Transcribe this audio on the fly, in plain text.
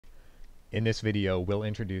In this video, we'll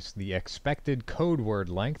introduce the expected code word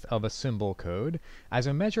length of a symbol code as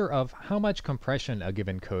a measure of how much compression a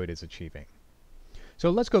given code is achieving. So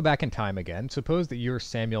let's go back in time again. Suppose that you're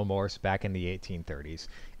Samuel Morse back in the 1830s,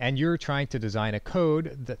 and you're trying to design a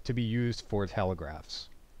code to be used for telegraphs.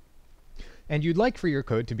 And you'd like for your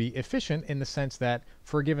code to be efficient in the sense that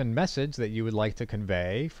for a given message that you would like to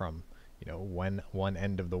convey from one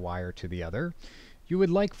end of the wire to the other, you would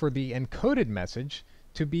like for the encoded message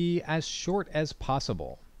to be as short as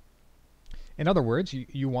possible. In other words,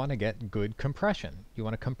 you want to get good compression. You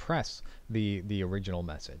want to compress the original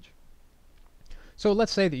message. So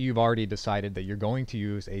let's say that you've already decided that you're going to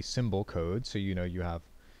use a symbol code. So you're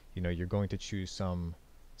going to choose some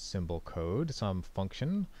symbol code, some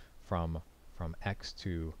function from x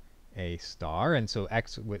to a star, and so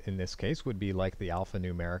x in this case would be like the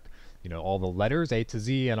alphanumeric, all the letters A to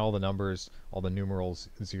Z and all the numbers, all the numerals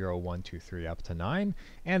 0, 1, 2, 3 up to 9,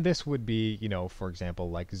 and this would be, for example,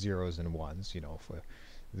 like zeros and ones, for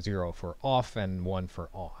 0 for off and 1 for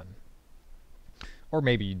on. Or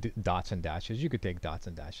maybe dots and dashes. You could take dots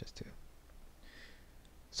and dashes too.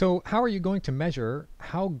 So how are you going to measure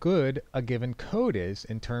how good a given code is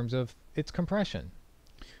in terms of its compression?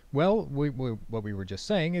 Well, what we were just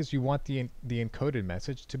saying is you want the encoded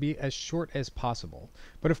message to be as short as possible.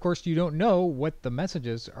 But of course, you don't know what the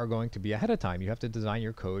messages are going to be ahead of time. You have to design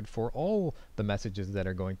your code for all the messages that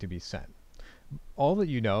are going to be sent. All that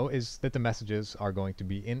you know is that the messages are going to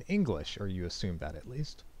be in English, or you assume that at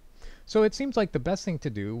least. So it seems like the best thing to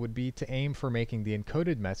do would be to aim for making the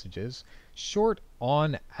encoded messages short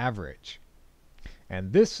on average.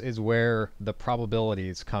 And this is where the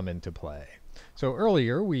probabilities come into play. So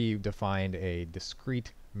earlier we defined a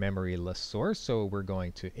discrete memory list source, so we're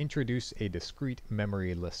going to introduce a discrete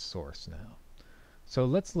memory list source now. So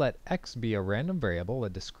let's let x be a random variable, a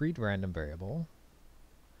discrete random variable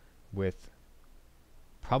with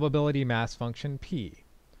probability mass function p.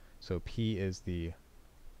 So p is the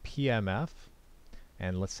PMF,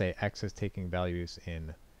 and let's say x is taking values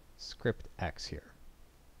in script x here.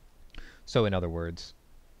 So in other words,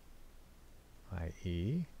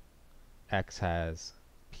 i.e. x has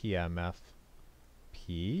PMF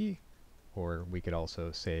p, or we could also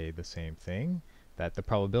say the same thing, that the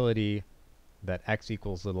probability that x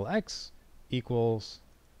equals little x equals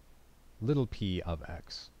little p of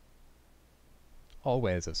x. All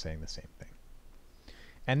ways of saying the same thing.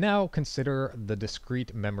 And now consider the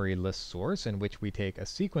discrete memory list source in which we take a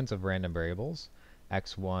sequence of random variables,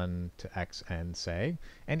 x1 to xn say,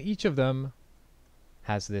 and each of them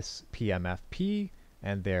has this PMFP,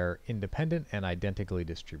 and they're independent and identically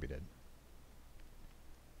distributed.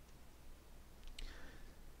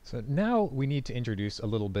 So now we need to introduce a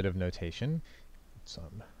little bit of notation,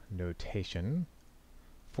 some notation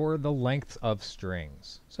for the length of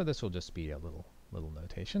strings. So this will just be a little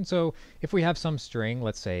notation. So if we have some string,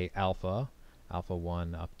 let's say alpha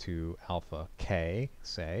 1 up to alpha k,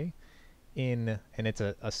 say, and it's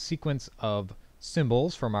a sequence of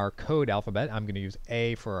symbols from our code alphabet. I'm going to use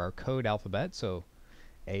A for our code alphabet, so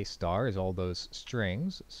A star is all those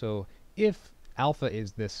strings. So if alpha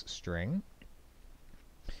is this string,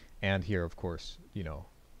 and here of course,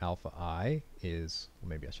 alpha I is, well,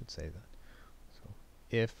 maybe I should say that. So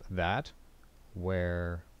if that,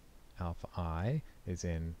 where alpha I is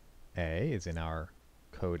in A, is in our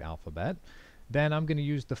code alphabet, then I'm going to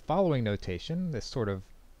use the following notation, this sort of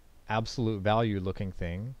absolute value looking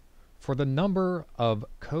thing, for the number of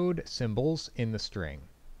code symbols in the string.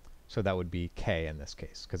 So that would be k in this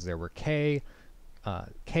case, because there were k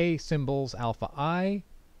symbols alpha I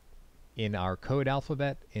in our code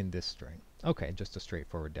alphabet in this string. Okay, just a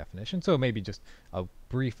straightforward definition. So maybe just a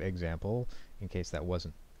brief example in case that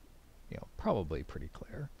wasn't, probably pretty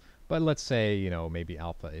clear. But let's say, maybe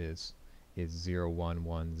alpha is 0, 1,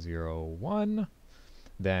 1, 0, 1,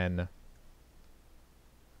 then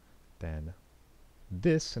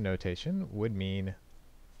this notation would mean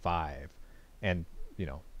 5. And,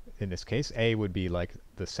 in this case, A would be like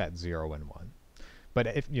the set 0 and 1. But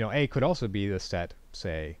if, A could also be the set,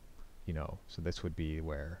 say, so this would be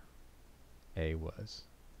where A was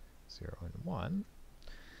 0 and 1.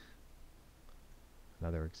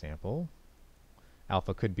 Another example.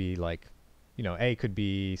 Alpha could be like, A could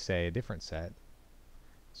be, say, a different set.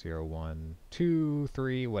 0, 1, 2,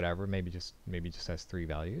 3, whatever. Maybe just has 3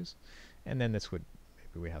 values. And then this would,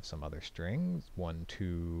 maybe we have some other strings. 1,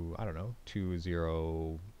 2, I don't know, 2,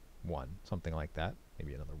 0, 1. Something like that.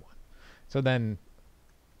 Maybe another 1. So then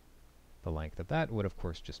the length of that would, of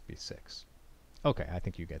course, just be 6. Okay, I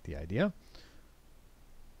think you get the idea.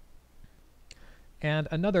 And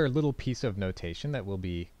another little piece of notation that will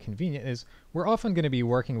be convenient is we're often going to be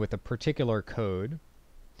working with a particular code,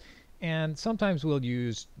 and sometimes we'll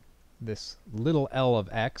use this little l of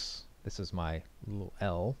x, this is my little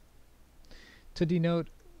l, to denote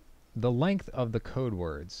the length of the code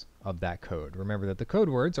words of that code. Remember that the code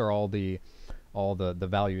words are all the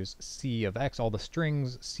values c of x, all the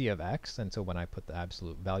strings c of x, and so when I put the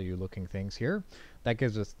absolute value looking things here, that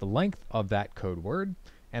gives us the length of that code word,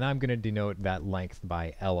 and I'm going to denote that length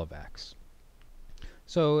by L of x.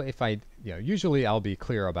 So if I, usually I'll be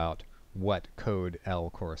clear about what code L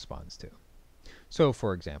corresponds to. So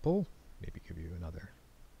for example, maybe give you another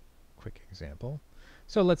quick example.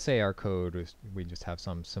 So let's say our code is, we just have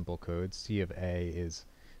some simple code. C of A is,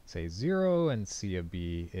 say, 0, and C of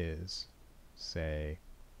B is, say,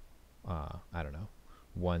 I don't know,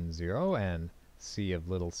 1, 0, and C of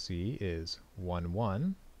little c is 1,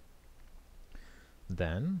 1.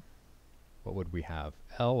 Then, what would we have?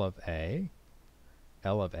 L of A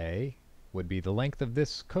would be the length of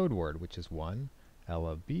this code word, which is 1. L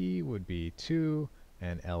of B would be 2,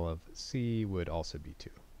 and L of C would also be 2.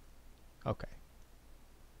 Okay.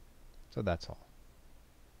 So that's all.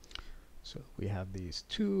 So we have these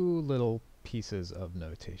two little pieces of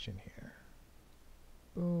notation here.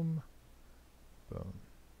 Boom, boom.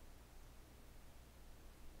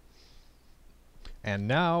 And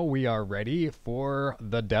now we are ready for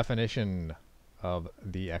the definition of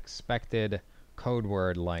the expected code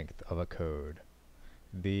word length of a code.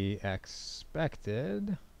 The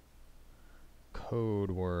expected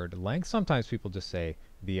code word length. Sometimes people just say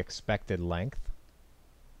the expected length.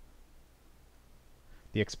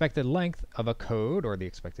 The expected length of a code, or the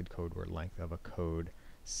expected code word length of a code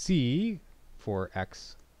C for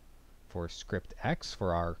X, for script X,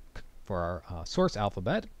 for our source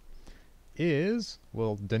alphabet, is,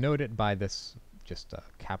 we'll denote it by this just a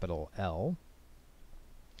capital L,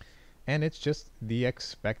 and it's just the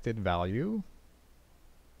expected value,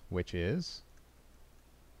 which is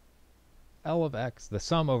L of x, the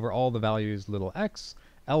sum over all the values little x,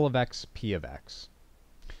 L of x, P of x.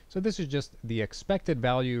 So this is just the expected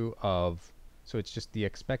value of, so it's just the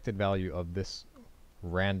expected value of this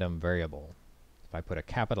random variable. If I put a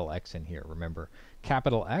capital X in here, remember,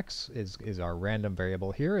 capital X is our random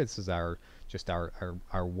variable here. This is our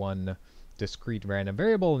one discrete random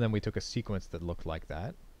variable, and then we took a sequence that looked like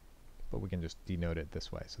that. But we can just denote it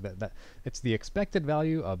this way. So that it's the expected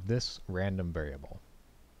value of this random variable.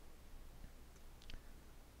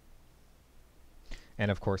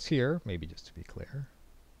 And of course here, maybe just to be clear,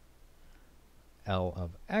 L of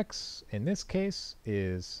x in this case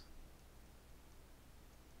is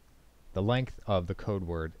the length of the code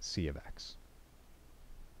word C of x.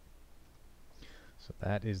 So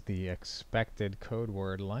that is the expected code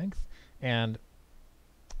word length, and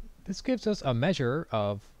this gives us a measure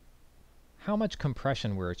of how much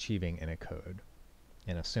compression we're achieving in a code,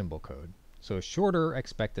 in a symbol code. So a shorter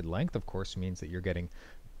expected length, of course, means that you're getting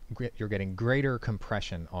greater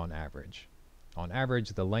compression on average. On average,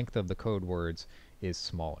 the length of the code words is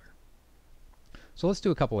smaller. So let's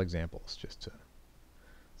do a couple examples just to.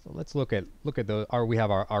 So let's look at those. We have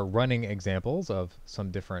our running examples of some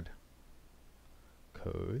different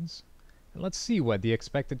codes, and let's see what the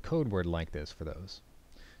expected code word length is for those.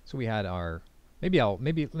 So we had our. Maybe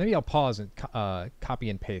I'll pause and copy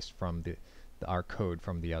and paste from our code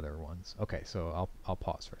from the other ones. Okay, so I'll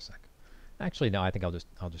pause for a sec. Actually, no, I think I'll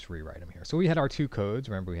just rewrite them here. So we had our two codes.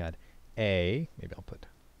 Remember, we had A. Maybe I'll put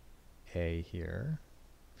A here,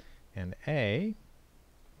 and A.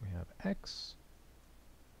 We have X,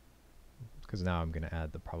 because now I'm going to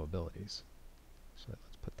add the probabilities. So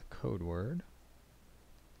let's put the code word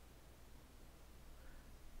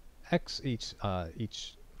X, each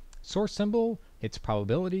source symbol, its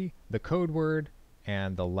probability, the code word,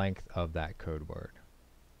 and the length of that code word.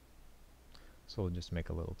 So we'll just make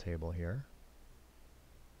a little table here.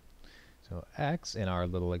 So X, in our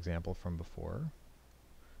little example from before,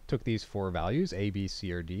 took these four values, A, B,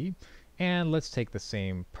 C, or D, and let's take the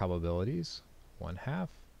same probabilities, 1/2,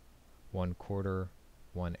 1/4,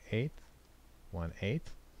 1/8, 1/8,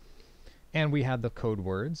 and we had the code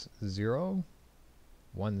words 0,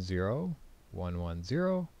 1, 0, 1, 1,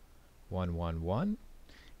 0, 1, 1, 1,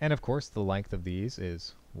 and of course the length of these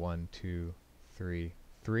is 1, 2, 3,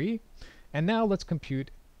 3. And now let's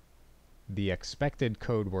compute the expected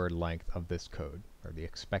code word length of this code, or the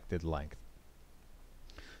expected length.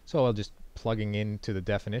 So I'll just plugging into the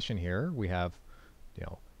definition here, we have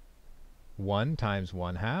 1 times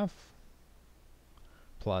 1/2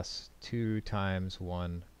 plus 2 times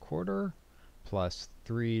 1/4 plus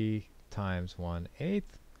 3 times 1/8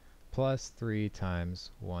 plus 3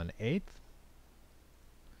 times 1/8.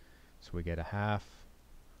 So we get a half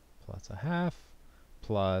plus a half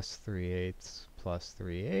plus 3/8 plus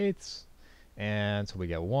 3/8. And so we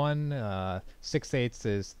get 1. 6/8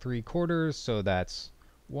 is 3/4, so that's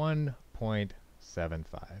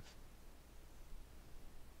 1.75.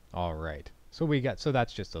 All right. So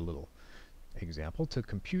that's just a little example to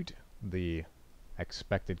compute the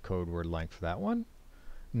expected code word length for that one.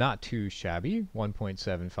 Not too shabby,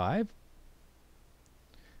 1.75.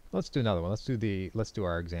 Let's do another one. Let's do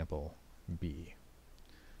our example B.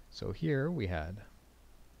 So here we had,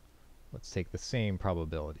 let's take the same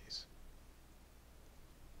probabilities.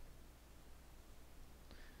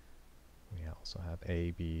 We also have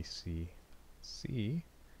A, B, C,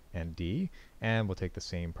 and D, and we'll take the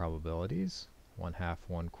same probabilities. 1/2,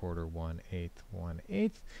 1/4, 1/8,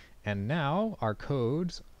 1/8. And now our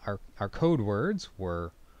codes, our code words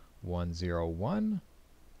were 101,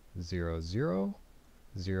 00,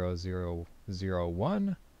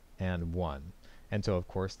 0001, and 1. And so of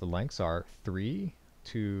course the lengths are 3,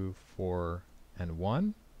 2, 4, and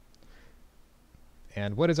 1.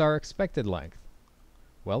 And what is our expected length?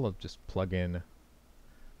 Well, I'll just plug in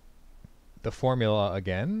the formula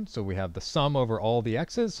again. So we have the sum over all the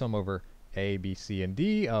x's, sum over A, B, C, and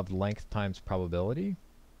D of length times probability.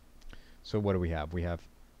 So what do we have? We have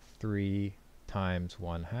 3 times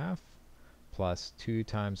 1/2 plus 2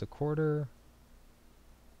 times 1/4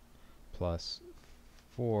 plus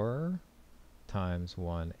 4 times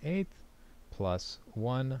 1/8 plus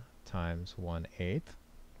 1 times 1/8.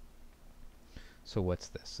 So what's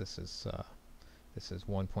this? This is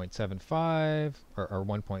 1.75 or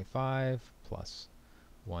 1.5 plus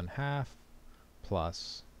 1/2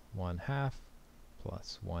 plus 1/2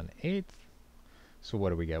 plus 1/8. So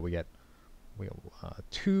what do we get? We get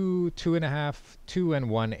 2, 2.5, 2 and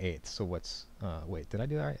 1/8. So what's wait, did I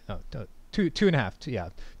do that right? No, 2.5. Yeah,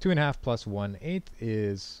 2.5 plus 1/8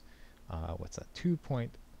 is what's that?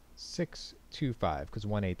 2.625, because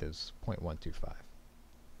 1/8 is 0.125.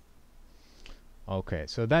 Okay,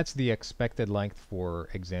 so that's the expected length for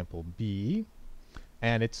example B,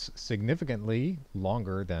 and it's significantly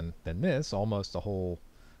longer than this, almost a whole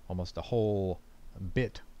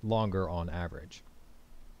bit longer on average.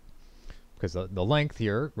 Because the length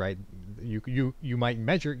here, right? You might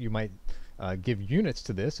measure, you might give units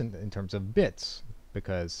to this in terms of bits,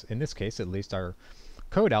 because in this case, at least, our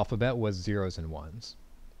code alphabet was zeros and ones.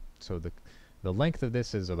 So the length of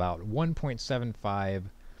this is about 1.75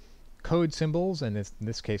 code symbols, and in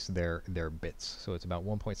this case they're bits. So it's about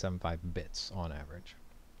 1.75 bits on average.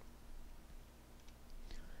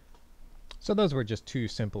 So those were just two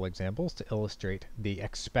simple examples to illustrate the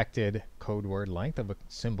expected code word length of a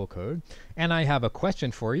symbol code. And I have a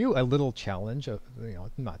question for you, a little challenge,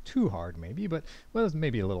 not too hard maybe, but well,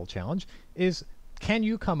 maybe a little challenge, is can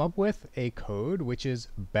you come up with a code which is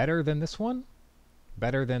better than this one?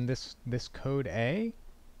 Better than this code A?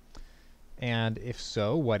 And if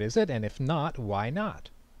so, what is it? And if not, why not?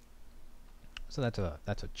 So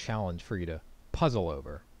that's a challenge for you to puzzle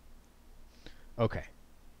over. Okay.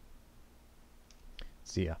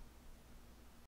 See ya.